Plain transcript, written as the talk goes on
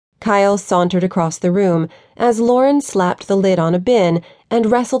Kyle sauntered across the room as Lauren slapped the lid on a bin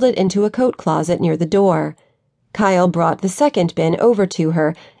and wrestled it into a coat closet near the door. Kyle brought the second bin over to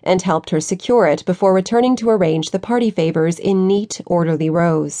her and helped her secure it before returning to arrange the party favors in neat, orderly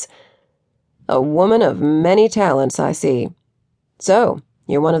rows. "A woman of many talents, I see. So,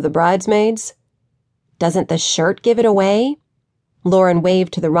 you're one of the bridesmaids?" "Doesn't the shirt give it away?" Lauren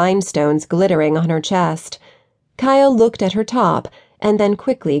waved to the rhinestones glittering on her chest. Kyle looked at her top and then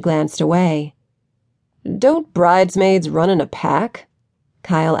quickly glanced away. "Don't bridesmaids run in a pack?"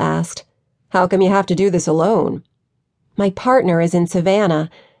 Kyle asked. "How come you have to do this alone?" "My partner is in Savannah,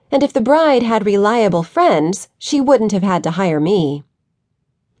 and if the bride had reliable friends, she wouldn't have had to hire me."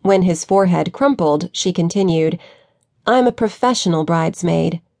 When his forehead crumpled, she continued, "I'm a professional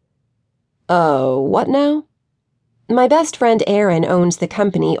bridesmaid." "Oh, what now?" "My best friend Erin owns the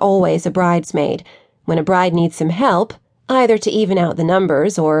company Always a Bridesmaid. When a bride needs some help, either to even out the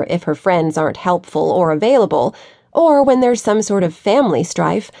numbers or if her friends aren't helpful or available, or when there's some sort of family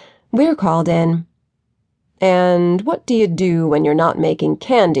strife, we're called in." "And what do you do when you're not making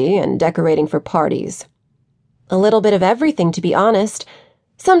candy and decorating for parties?" "A little bit of everything, to be honest.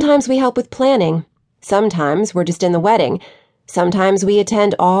 Sometimes we help with planning. Sometimes we're just in the wedding. Sometimes we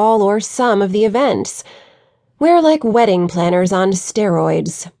attend all or some of the events. We're like wedding planners on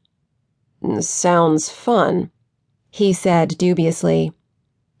steroids." "Sounds fun," he said dubiously.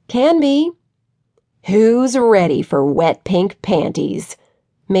 "Can be." "Who's ready for wet pink panties?"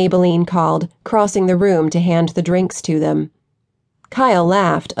 Maybelline called, crossing the room to hand the drinks to them. Kyle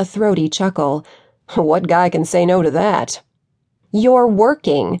laughed, a throaty chuckle. "What guy can say no to that?" "You're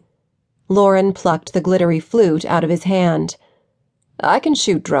working." Lauren plucked the glittery flute out of his hand. "I can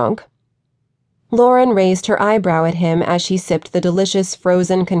shoot drunk." Lauren raised her eyebrow at him as she sipped the delicious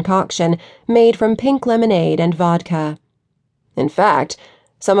frozen concoction made from pink lemonade and vodka. "In fact,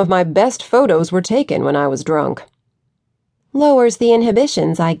 some of my best photos were taken when I was drunk." "Lowers the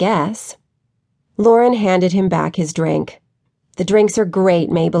inhibitions, I guess." Lauren handed him back his drink. "The drinks are great,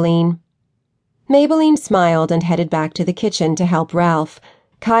 Maybelline." Maybelline smiled and headed back to the kitchen to help Ralph.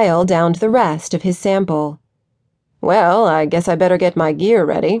 Kyle downed the rest of his sample. "Well, I guess I better get my gear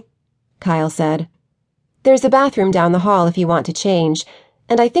ready," Kyle said. "There's a bathroom down the hall if you want to change,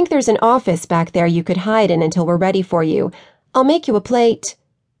 and I think there's an office back there you could hide in until we're ready for you. I'll make you a plate."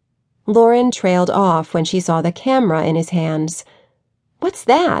 Lauren trailed off when she saw the camera in his hands. "What's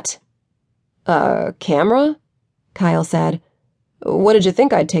that?" "A camera?" Kyle said. "What did you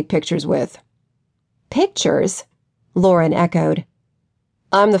think I'd take pictures with?" "Pictures?" Lauren echoed.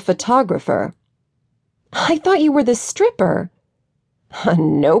 "I'm the photographer." "I thought you were the stripper."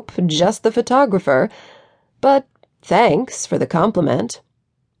 "Nope, just the photographer. But thanks for the compliment."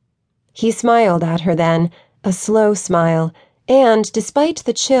 He smiled at her then, a slow smile, and, despite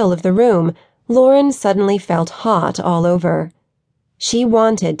the chill of the room, Lauren suddenly felt hot all over. She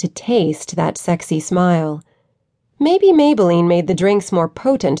wanted to taste that sexy smile. Maybe Maybelline made the drinks more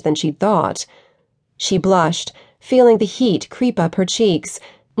potent than she'd thought. She blushed, feeling the heat creep up her cheeks,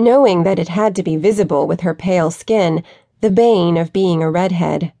 knowing that it had to be visible with her pale skin, the bane of being a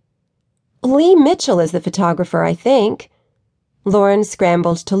redhead. "Lee Mitchell is the photographer, I think." Lauren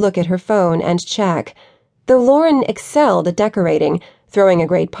scrambled to look at her phone and check. Though Lauren excelled at decorating, throwing a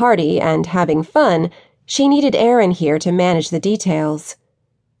great party, and having fun, she needed Erin here to manage the details.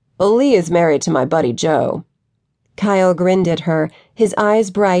 "Lee is married to my buddy Joe." Kyle grinned at her, his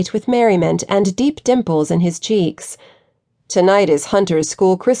eyes bright with merriment and deep dimples in his cheeks. "Tonight is Hunter's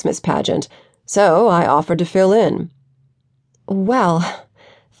school Christmas pageant, so I offered to fill in." "Well,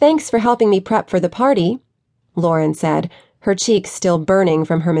 thanks for helping me prep for the party," Lauren said, her cheeks still burning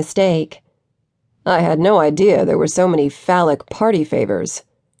from her mistake. "I had no idea there were so many phallic party favors."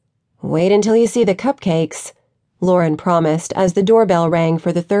 "Wait until you see the cupcakes," Lauren promised as the doorbell rang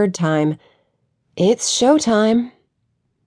for the third time. "It's showtime."